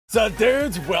So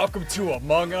dudes, welcome to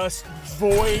Among Us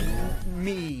Void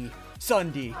Me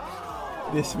SSundee.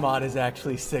 This mod is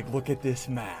actually sick. Look at this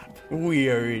map. We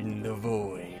are in the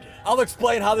void. I'll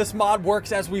explain how this mod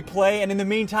works as we play, and in the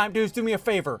meantime, dudes, do me a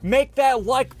favor. Make that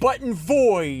like button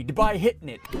void by hitting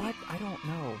it. What? I don't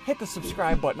know. Hit the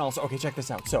subscribe button also. Okay, check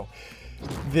this out. So,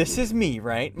 this is me,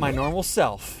 right? My normal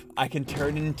self. I can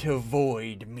turn into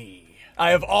void me. I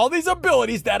have all these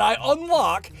abilities that I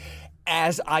unlock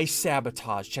as I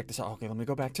sabotage. Check this out. Okay, let me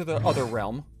go back to the other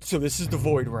realm. So this is the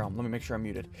void realm. Let me make sure I'm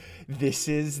muted. This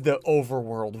is the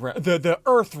overworld realm, the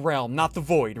earth realm, not the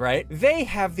void, right? They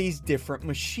have these different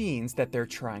machines that they're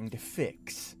trying to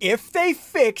fix. If they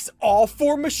fix all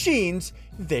 4 machines,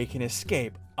 they can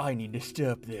escape. I need to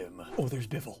stop them. Oh, there's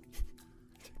Biffle.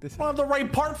 Check this out. I have the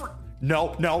right part for.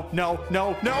 No.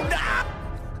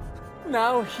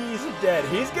 Now he's dead.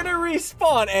 He's gonna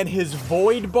respawn, and his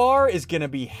void bar is gonna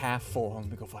be half full. Let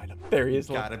me go find him. There he is.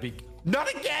 Gotta be.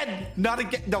 Not again! Not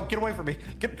again! No, get away from me.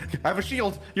 I have a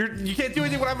shield. You can't do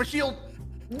anything when I have a shield.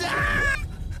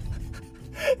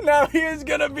 Now he is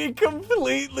gonna be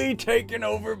completely taken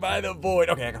over by the void.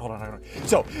 Okay, hold on.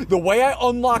 So the way I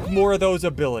unlock more of those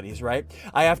abilities, right?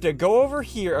 I have to go over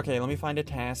here. Okay, let me find a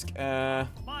task.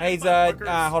 Hey Zud,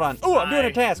 hold on. Oh, I'm doing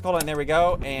a task. Hold on. There we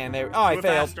go. And there. Oh, I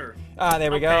failed.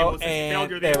 There we go.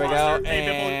 And there we go.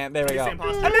 And there we go.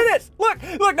 I did it.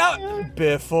 Look now.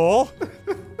 Biffle.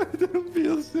 I don't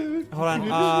feel sick. Hold on.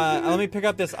 Let me pick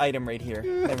up this item right here.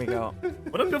 There we go.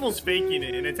 What if Biffle's faking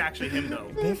it and it's actually him though?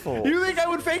 Biffle. You think I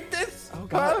would fake this? Oh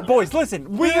God. Boys,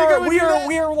 listen. We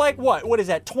are like what? What is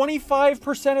that?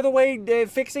 25% of the way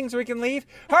fixing so we can leave.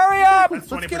 Hurry up! Let's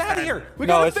get out of here.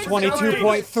 No, it's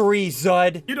 22.3,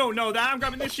 Zud. You don't know that. I'm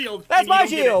grabbing this shield. That's my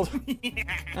shield.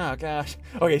 Oh gosh.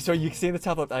 Okay, so you can see in the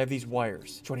top left, I have these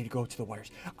wires. So I need to go to the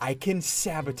wires. I can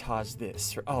sabotage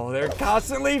this. Oh, they're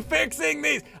constantly fixing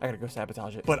these. I gotta go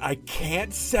sabotage it. But I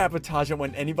can't sabotage it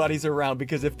when anybody's around,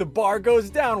 because if the bar goes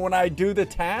down when I do the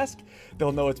task,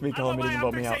 they'll know it's me calling me to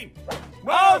vote me out.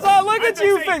 Oh, so look at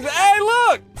you fix. Hey,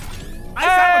 look! I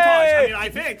sabotaged. I mean, I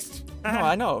fixed. No,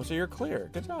 I know. So you're clear.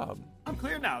 Good job. I'm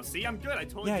clear now. See, I'm good. I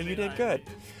told you. Yeah, you did good.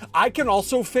 I can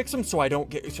also fix them so I don't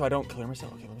clear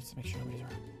myself. Okay, let's make sure nobody's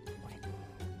around. Okay.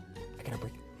 I gotta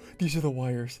break. These are the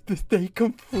wires. They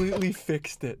completely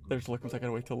fixed it. There's Lookums. I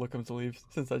gotta wait till Lookums leaves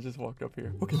since I just walked up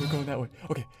here. Okay, they're going that way.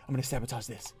 Okay, I'm gonna sabotage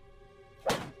this.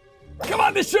 Come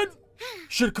on, this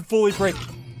should fully break.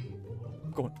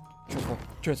 Go on.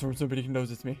 Transform. Somebody knows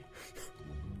it's me.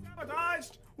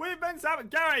 Sabotaged. We've been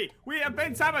sabotaged. Gary, we have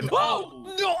been sabotaged.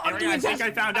 Oh no! I think I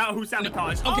found out who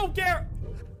sabotaged. Okay. Oh, Gary.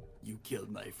 You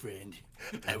killed my friend.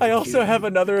 I also have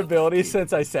another ability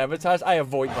since I sabotaged. I have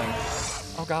Void Link.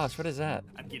 Oh gosh, what is that?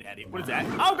 I'm getting at it. What is that?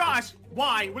 Oh gosh!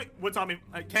 Why? What's on me?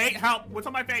 Kate, help! What's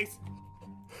on my face?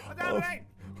 What's happening?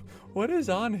 What is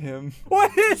on him?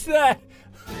 What is that?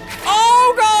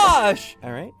 Oh gosh!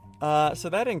 All right. So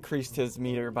that increased his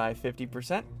meter by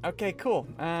 50%. Okay, cool.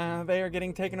 They are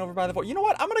getting taken over by the void. You know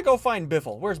what? I'm gonna go find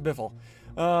Biffle. Where's Biffle?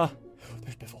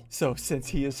 There's Biffle. So since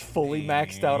he is fully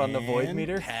maxed out on the void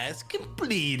meter, task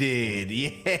completed.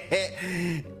 Yeah.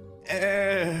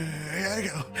 I gotta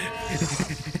go.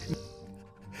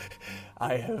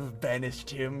 I have banished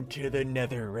him to the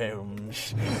nether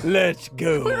realms. Let's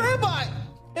go. Where am I?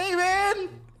 Hey, man.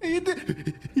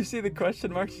 You see the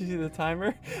question marks? You see the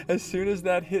timer? As soon as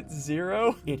that hits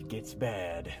 0, it gets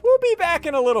bad. We'll be back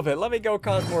in a little bit. Let me go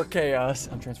cause more chaos.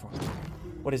 I'm transformed.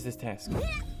 What is this task?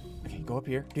 Okay, go up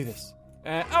here. Do this.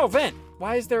 Oh, vent.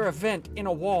 Why is there a vent in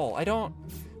a wall?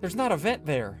 There's not a vent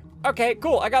there. Okay,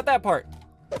 cool. I got that part.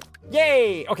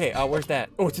 Yay! Okay, where's that?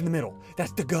 Oh, it's in the middle.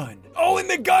 That's the gun. Oh, and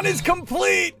the gun is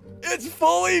complete! It's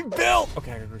fully built!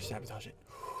 Okay, I gotta go sabotage it.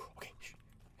 Okay.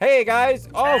 Hey, guys.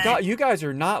 Oh, God, you guys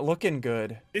are not looking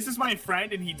good. This is my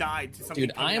friend, and he died to something.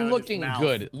 Dude, I'm looking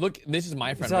good. Look, this is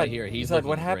my friend Zud, right here. He's Zud,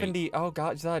 what great. happened to you? Oh,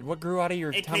 God, Zud, what grew out of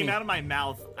your tummy? It tummy? came out of my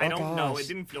mouth. I don't know. Gosh. It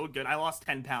didn't feel good. I lost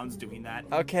 10 pounds doing that.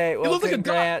 Okay, well, like a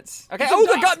congrats. gun. Okay,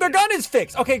 oh, the gun is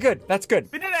fixed. Okay, good. That's good.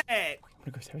 We did it!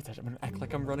 I'm gonna go sabotage. I'm gonna act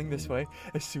like I'm running this way.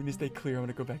 As soon as they clear, I'm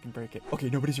gonna go back and break it. Okay,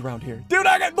 nobody's around here. Dude,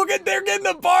 they're getting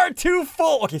the bar too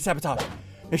full. Okay, sabotage.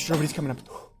 Make sure nobody's coming up.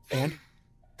 And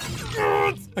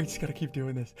I just gotta keep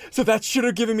doing this. So that should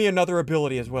have given me another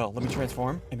ability as well. Let me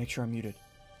transform and make sure I'm muted.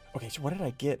 Okay, so what did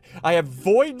I get? I have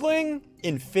Voidling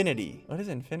Infinity. What is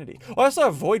Infinity? Oh, I also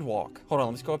have Void Walk. Hold on,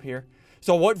 let's go up here.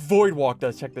 So what Void Walk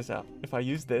does, check this out. If I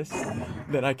use this,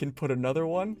 then I can put another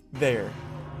one there.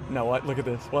 Now what? Look at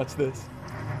this. Watch this.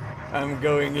 I'm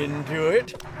going into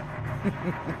it.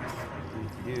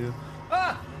 You.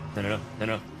 Ah!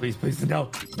 No. Please, no.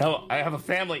 No, I have a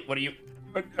family. What are you?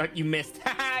 You missed.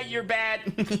 Haha, you're bad.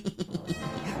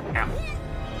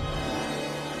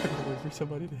 for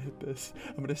somebody to hit this.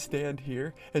 I'm gonna stand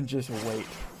here and just wait.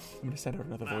 I'm gonna send out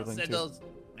another voidling too. Sigils.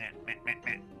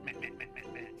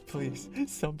 Please,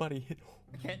 somebody hit.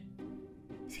 I can't.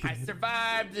 I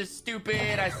survived this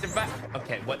stupid. I survived.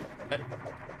 Okay, what?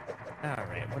 All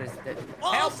right, what is that?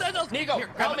 Oh, Help! Sigils. Nico, Here,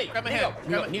 help me! grab my Nico,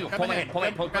 hand. Nico, pull my hand, pull my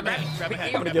hand, Grab my hand. Grab my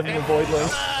hand. I'm gonna give him a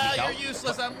voidling. You're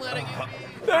useless. I'm letting you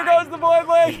be. There goes the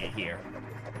voidling. Get here.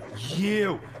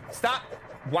 You stop.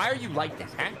 Why are you like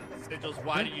this, huh? Sigils,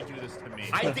 why do you do this to me?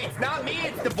 It's not me.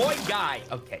 It's the void guy.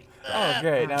 Okay. Oh,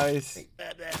 great. Now he's.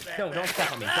 No, don't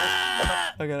stop me.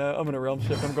 I'm gonna realm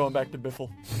shift. I'm going back to Biffle.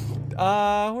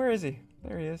 Where is he?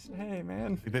 There he is. Hey,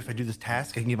 man. Maybe if I do this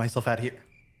task, I can get myself out of here.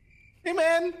 Hey,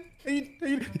 man.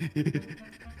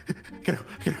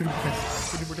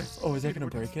 Oh, is that gonna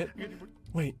break it?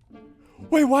 Wait.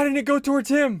 Wait, why didn't it go towards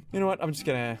him? You know what? I'm just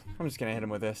gonna hit him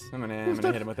with this. I'm gonna hit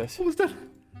him with this. What was that?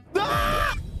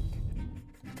 Ah!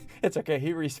 It's okay.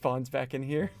 He respawns back in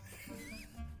here.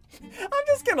 I'm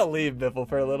just gonna leave Biffle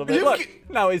for a little bit. You Look, ca-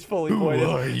 now he's fully are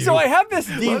voided. you? So I have this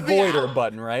Let me devoider out.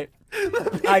 button, right?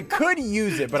 I could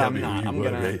use it, but Tell I'm me who not. you I'm are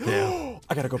gonna. right now.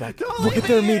 I gotta go back. Don't Look leave at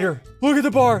their me meter. Look at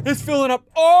the bar. It's filling up.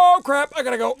 Oh crap! I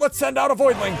gotta go. Let's send out a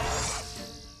voidling.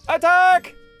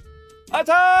 Attack!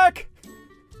 Attack!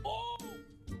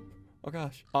 Oh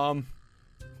gosh. What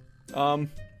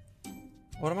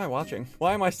am I watching?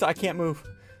 Why am I? I can't move.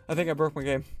 I think I broke my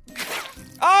game.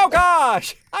 Oh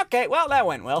gosh! Okay, well that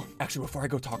went well. Actually, before I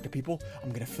go talk to people,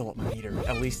 I'm gonna fill up my meter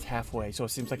at least halfway, so it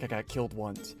seems like I got killed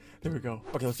once. There we go.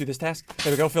 Okay, let's do this task.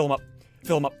 There we go. Fill them up.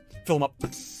 Fill them up. Fill them up.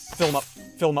 Fill them up.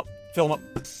 Fill them up. Fill them up.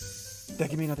 Did that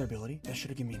give me another ability? That should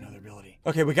have given me another ability.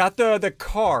 Okay, we got the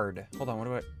card. Hold on. What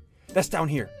do I? That's down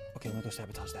here. Okay, let me go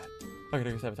sabotage that. I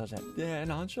gotta go sabotage that. Yeah,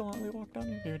 nonchalantly walk down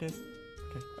here. Here it is.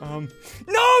 Okay. No,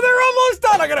 they're almost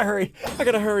done. I gotta hurry. I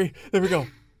gotta hurry. There we go.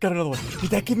 Got another one.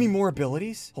 Did that give me more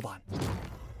abilities? Hold on.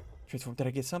 Transform. Did I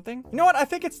get something? You know what? I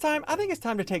think it's time. I think it's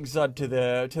time to take Zud to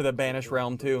the banished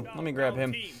realm too. Let me grab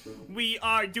him. Team, we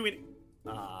are doing.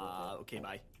 Okay,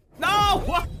 bye. No!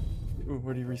 What? Ooh,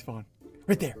 where do you respawn?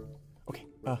 Right there. Okay.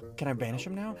 Can I banish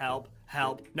him now? Help!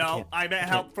 Help! No, can't. I meant I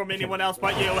help can't. from I anyone can't. else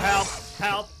but you. Help!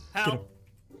 Help! Help!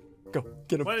 Go.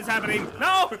 Get him. What is happening?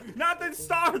 No! Not the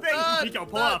star thing! Nico,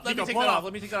 pull up! let me Nico, take pull that it off, off!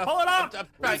 let me take that off. Pull it off! Up,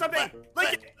 Do right, something!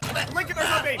 Link it! Link it or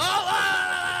something!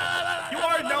 You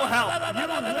are no help! You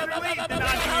literally did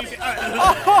not do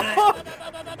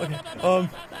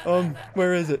anything.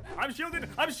 Where is it? I'm shielded!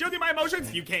 I'm shielding my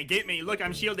emotions! You can't get me! Look,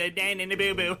 I'm shielded! Dan in the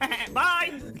boo boo!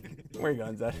 Bye! Where you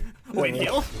going, Zed? Wait,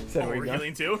 heal? Said Oh, where we're you going?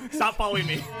 healing too? Stop following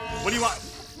me! What do you want?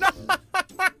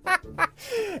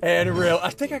 And real. I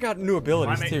think I got new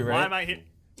abilities too, Why right? am I here?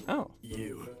 Oh.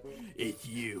 You. It's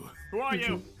you. Who are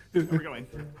you? Where are we going?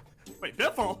 Wait,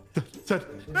 Biffle?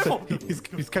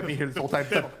 He's kept me here this whole time.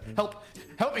 Help!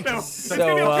 Help me! Biffle. It's gonna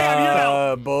So, be okay, I'm here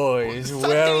now. boys,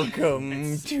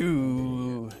 welcome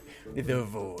to the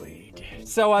void.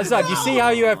 So, Zud, you see how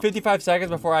you have 55 seconds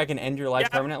before I can end your life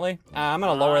Yeah. permanently? I'm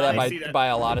gonna lower that I see that. by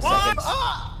a lot of What? seconds.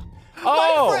 My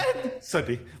Oh! friend!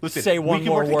 SSundee, listen. Say we one can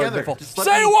more work word, together. Biffle. Just let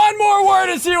Say me- one more word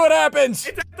and see what happens!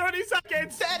 It's at 30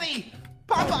 seconds! Daddy!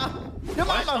 Papa! Your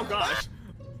What? mama! Oh gosh.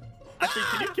 Actually,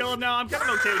 can you kill him now? I'm kind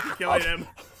of okay with you killing him.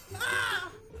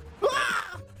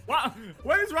 What?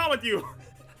 What is wrong with you?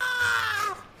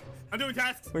 I'm doing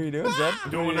tasks. What are you doing, Zed? I'm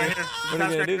doing one right here. What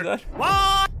are you gonna do, Zed?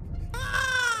 What?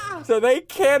 So they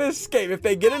can't escape. If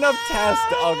they get enough tests,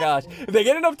 oh gosh. If they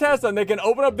get enough tests done, they can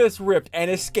open up this rift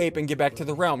and escape and get back to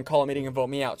the realm, call a meeting and vote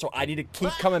me out. So I need to keep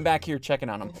coming back here checking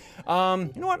on them.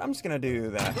 You know what? I'm just gonna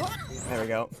do that. There we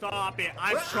go. Stop it.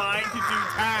 I'm trying to do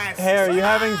tasks. Hey, are you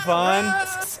having fun?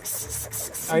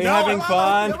 Are you No, having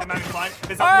fun? I'm having fun.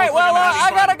 It's All right, most well, like I'm I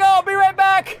having gotta fun. go. I'll be right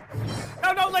back.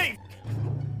 No, don't leave.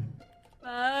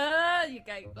 You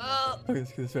guys. Okay,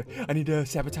 let's go this way. I need to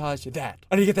sabotage that.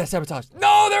 I need to get that sabotaged.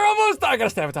 No, they're almost done. I gotta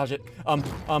sabotage it.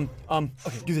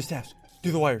 Okay, do this task.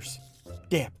 Do the wires.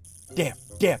 Damn.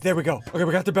 There we go. Okay,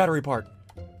 we got the battery part.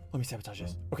 Let me sabotage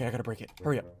this. Okay, I gotta break it.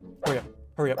 Hurry up. There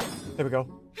we go.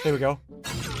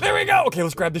 There we go. Okay,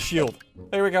 let's grab the shield.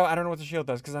 There we go. I don't know what the shield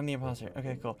does because I'm the imposter.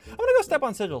 Okay, cool. I'm gonna go step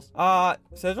on Sigils.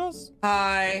 Sigils?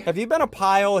 Hi. Have you been a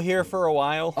pile here for a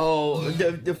while? Oh,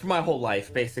 for my whole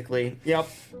life, basically. Yep.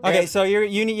 Okay, so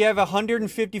you have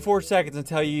 154 seconds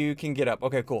until you can get up.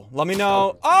 Okay, cool. Let me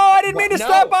know. Oh, I didn't mean to No.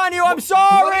 step on you. I'm What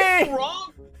sorry. is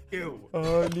wrong? You.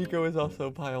 Nico is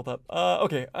also piled up.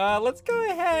 Okay, let's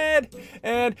go ahead.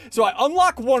 And so I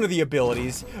unlock one of the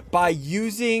abilities by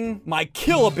using my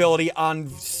kill ability on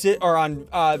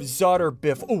Zud or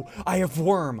Biff. Oh, I have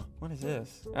Worm. What is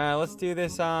this? Let's do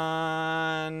this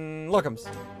on Lookums.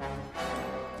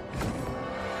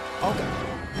 Okay.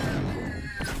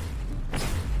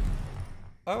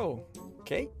 Oh,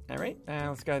 okay. All right.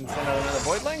 Let's go ahead and send out another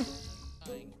voidling.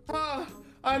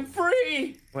 I'm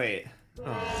free. Wait.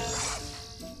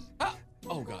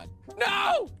 Oh god.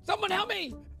 No! Someone help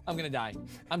me! I'm gonna die.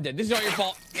 I'm dead. This is all your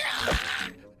fault.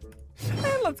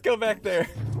 And let's go back there.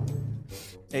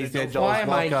 Hey, Why am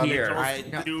I here?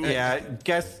 Yeah,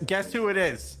 guess who it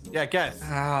is. Yeah, guess.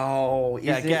 Ow.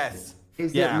 Guess.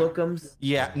 Is Yeah. it Lookums?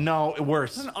 Yeah, no,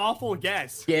 worse. That's an awful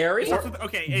guess. Gary? It starts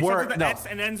with No. S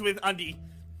and ends with Undie.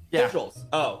 Yeah. Sigils.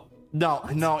 Oh. No,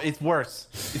 it's worse.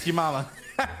 It's your mama.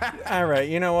 All right.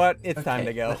 You know what? It's time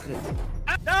to go.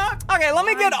 Ah! Okay, let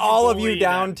me get all of you Bully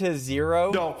down that. to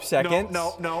 0 seconds.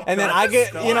 No. And then I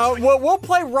get, you know, we'll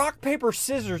play rock, paper,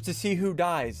 scissors to see who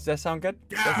dies. Does that sound good?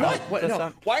 What?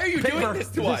 No. Why are you doing this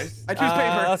to us? I choose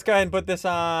paper. Let's go ahead and put this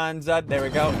on Zud. There we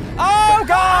go. Oh,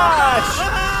 gosh!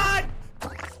 Ah!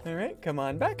 All right, come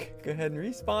on back. Go ahead and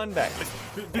respawn back.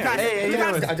 Hey,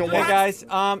 I don't Hey, want. guys.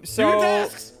 So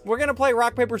tasks. we're going to play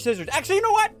rock, paper, scissors. Actually, you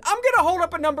know what? I'm going to hold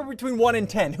up a number between 1 and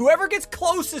 10. Whoever gets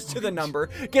closest to the number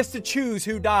gets to choose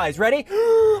who dies. Ready?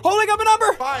 Holding up a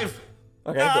number. 5.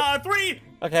 Okay. 3.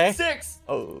 Okay. 6.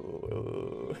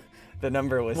 Oh, the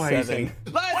number was Why are you 7. saying-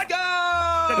 Let's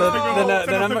go!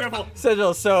 The number.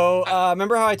 Sigil. So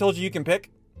remember how I told you can pick?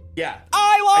 Yeah.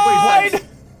 I lied.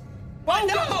 Oh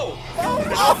no!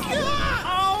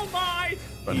 Oh my!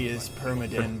 He is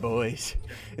permaden, boys.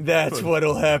 That's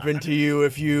what'll happen to you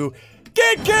if you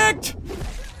get kicked.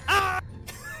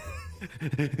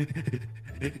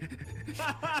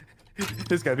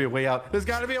 There's gotta be a way out. There's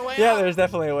gotta be a way Yeah, out. there's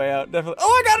definitely a way out. Definitely. Oh,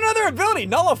 I got another ability.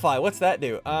 Nullify. What's that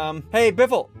do? Hey,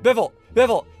 Biffle.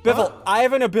 I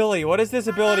have an ability. What does this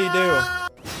ability do?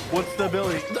 What's the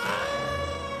ability?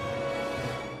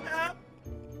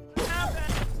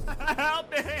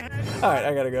 Help me! All right,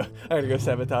 I gotta go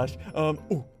sabotage.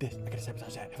 This. I gotta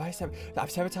sabotage that. I've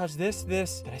sabotaged this.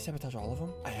 Did I sabotage all of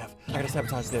them? I have. I gotta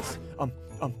sabotage this. I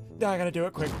gotta do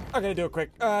it quick.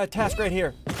 Task right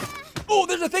here. Oh,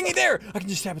 there's a thingy there. I can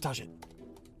just sabotage it.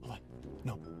 Hold on.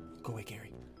 No. Go away,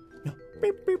 Gary. No.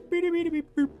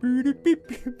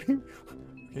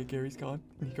 Okay, Gary's gone.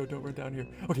 Nico, don't run down here.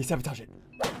 Okay, sabotage it.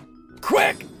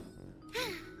 Quick!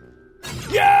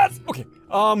 Yes! Okay,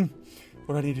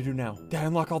 what do I need to do now? Did I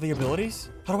unlock all the abilities?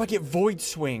 How do I get Void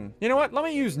Swing? You know what? Let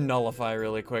me use Nullify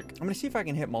really quick. I'm gonna see if I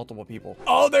can hit multiple people.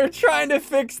 Oh, they're trying to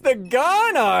fix the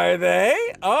gun, are they?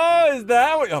 Oh, is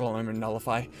that what? Hold on, let me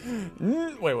Nullify.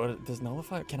 Wait, what? Does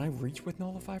Nullify? Can I reach with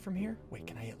Nullify from here? Wait,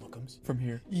 can I hit Lookums from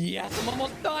here? Yes, I'm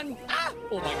almost done. Ah!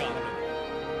 Oh my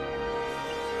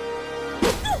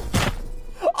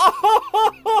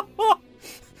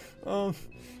god.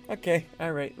 Okay,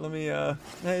 all right. Let me.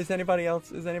 Is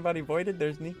anybody voided?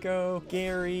 There's Nico,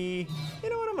 Gary. You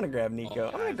know what? I'm gonna grab Nico.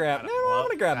 I'm gonna grab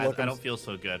Lookums. I don't feel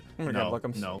so good. I'm gonna grab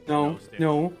Lookums.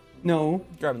 No.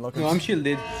 Grabbing Lookums. No, I'm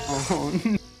shielded.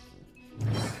 Oh.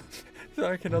 So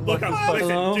I can unlock Look, this fight.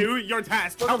 listen, do your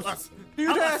task. Help us.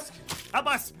 Your task. Help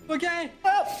us. Okay.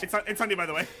 It's Sunday, by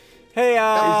the way. Hey,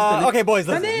 Sunday. okay, boys,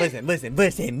 Sunday. listen.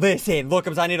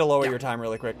 Lookums, I need to lower your time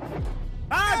really quick.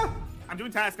 Ah! I'm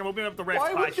doing task. I'm opening up the rift.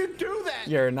 Why would you do that?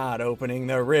 You're not opening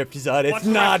the rift, Zud. It's Watch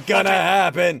not it. gonna Watch it.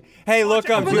 happen. Hey, Watch it.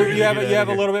 Lookums, you have Get out of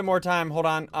a here. little bit more time. Hold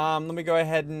on. Let me go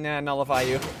ahead and nullify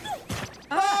you.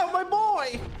 Oh, my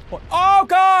boy. Oh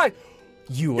God!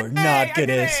 You are not I gonna did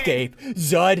it. escape,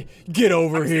 Zud. Get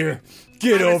over here.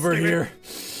 Get over here.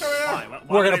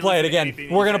 We're gonna play it again.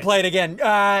 We're gonna play it again.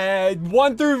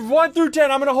 1 through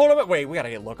 10. I'm gonna hold him. Wait, we gotta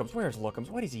get Lookums. Where's Lookums?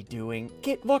 What is he doing?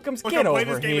 Get Lookums. Get play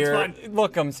over this game, here. it's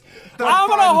Lookums. Not I'm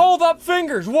gonna fun. hold up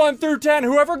fingers. 1 through 10.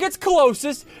 Whoever gets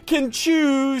closest can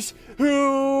choose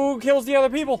who kills the other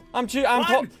people. I'm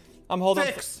holding.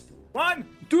 6. 1,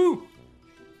 2.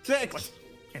 6.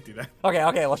 Can't do that.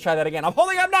 Okay. Let's try that again. I'm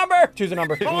holding up number. Choose a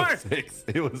number. 4, 6.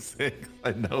 It was 6.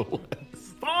 I know.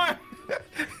 4.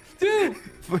 2.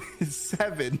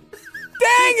 7. Dang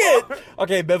it!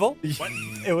 Okay, Bivol. What?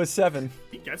 It was 7.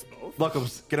 He gets both.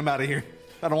 Lookums, get him out of here.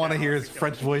 I don't want to hear his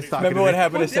French voice talking. Remember to what me.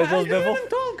 happened to Sigils, Bivol?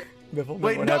 Talk. Biffle,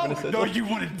 Wait, what no, happened to no, Sigils? you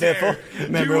wouldn't Biffle, dare.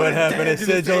 remember You what wouldn't happened dare to do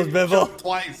the Sigils, same Biffle? joke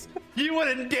twice. You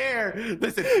wouldn't dare.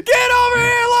 Listen. Get over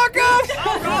here, Lookums!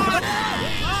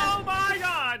 Oh my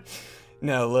god!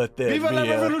 Now let that Viva la be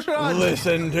a revolution!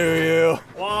 listen to you.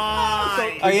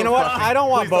 Why? You know what? I don't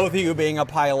want both of you being a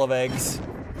pile of eggs.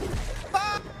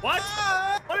 What?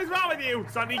 What is wrong with you?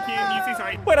 Sunday, Kim, you see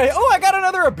something. Wait, I got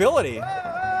another ability. Oh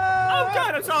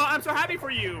god, I'm so happy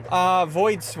for you.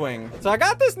 Void Swing. So I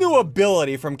got this new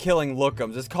ability from killing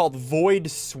Lookums. It's called Void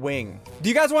Swing. Do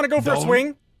you guys want to go for a No.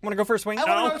 swing? Want to go for a swing? I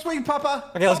want to go swing, Papa.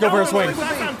 Okay, let's go for a swing.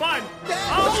 That sounds fun.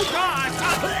 Oh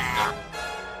god.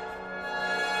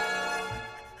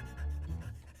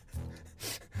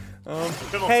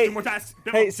 Biddle, Hey, two more tests.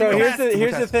 Biddle, hey. two So more here's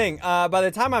tests. the thing. By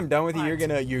the time I'm done with you, you're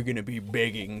What? gonna be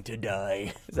begging to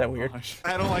die. Is that weird?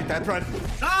 I don't like that. Run.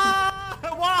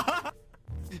 Ah!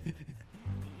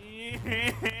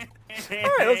 All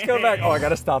right, let's go back. Oh, I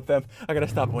gotta stop them. I gotta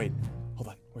stop. Wait, hold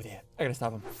on. Where they at? I gotta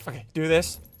stop them. Okay, do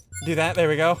this. Do that. There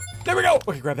we go. There we go.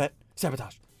 Okay, grab that.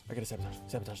 Sabotage. I gotta sabotage.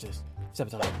 Sabotage this.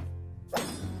 Sabotage.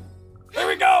 There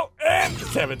we go. And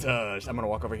sabotage. I'm gonna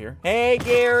walk over here. Hey,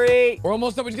 Gary. We're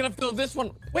almost done. We're just gonna fill this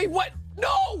one. Wait, what?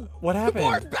 No! What happened? The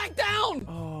bar's back down!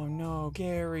 Oh no,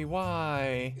 Gary.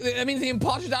 Why? That means the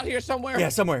imposter's out here somewhere. Yeah,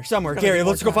 somewhere. Gary,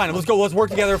 let's go find him. Let's go. Let's work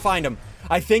together to find him.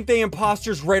 I think the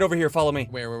imposter's right over here. Follow me.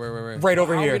 Where? Right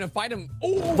over How here. are we gonna find him?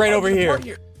 Oh, Right over there's a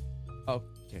here. part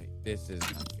Okay, this is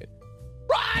not good.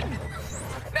 Run!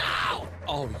 No!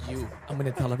 Oh, you. I'm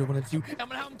gonna tell everyone it's you. I'm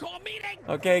gonna have them call a meeting.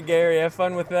 Okay, Gary, have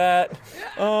fun with that.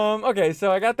 Okay,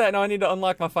 so I got that. Now I need to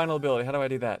unlock my final ability. How do I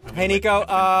do that? Hey, Nico,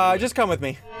 just come with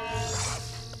me.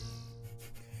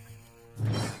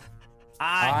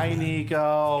 Hi,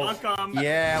 Nico. Welcome.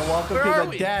 Yeah, welcome Where to are the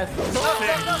we? death.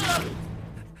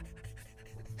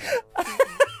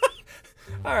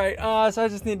 All right, so I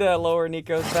just need to lower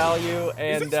Nico's value, Is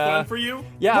and this fun for you?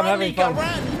 yeah, I'm Run, having Nico, fun.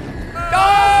 run.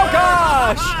 Oh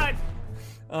gosh!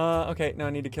 God. Okay, now I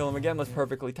need to kill him again. Let's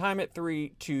perfectly time it.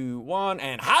 3, 2, 1,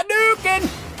 and Hadouken!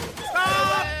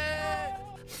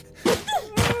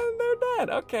 They're dead.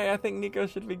 Okay, I think Nico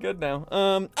should be good now.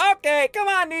 Okay, come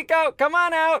on, Nico, come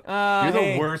on out. You're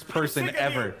Hey. the worst person sick of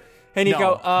ever. you. Hey,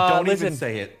 Nico. No, don't listen. even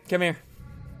say it. Come here.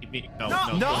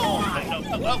 No.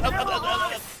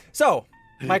 So,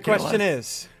 my Kill question us.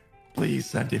 is,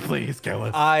 Please, SSundee, please kill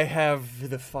us. I have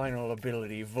the final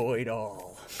ability, Void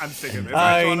All. I'm sick of this.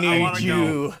 I wanna need go.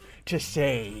 you to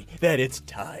say that it's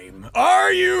time.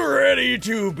 Are you ready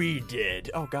to be dead?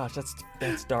 Oh gosh,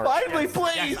 that's dark. Finally,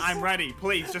 please. Yes, I'm ready.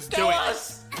 Please, just do it.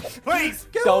 Please.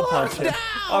 Don't punch him.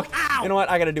 Okay, you know what?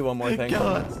 I gotta do one more thing. Kill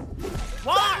us.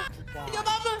 What?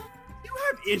 You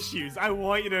have issues. I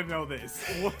want you to know this.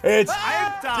 It's I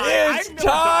have died. it's I've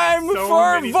time died so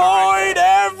for many times. Void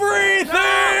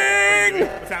everything.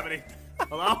 What's happening?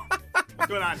 Hello? What's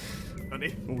going on?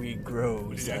 Sunday? We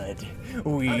grow, Zud.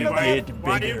 We Why- get why are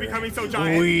you bigger. becoming so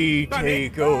giant? We Sonny?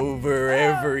 take over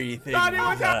everything, Sonny,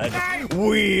 what's Zud. happening?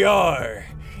 We are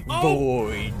Oh.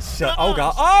 Void. Oh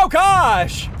god. Oh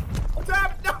gosh. What's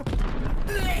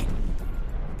happening?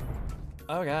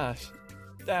 Oh gosh.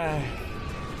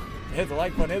 Hit the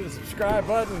like button, hit the subscribe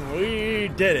button. We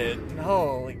did it.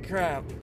 Holy crap.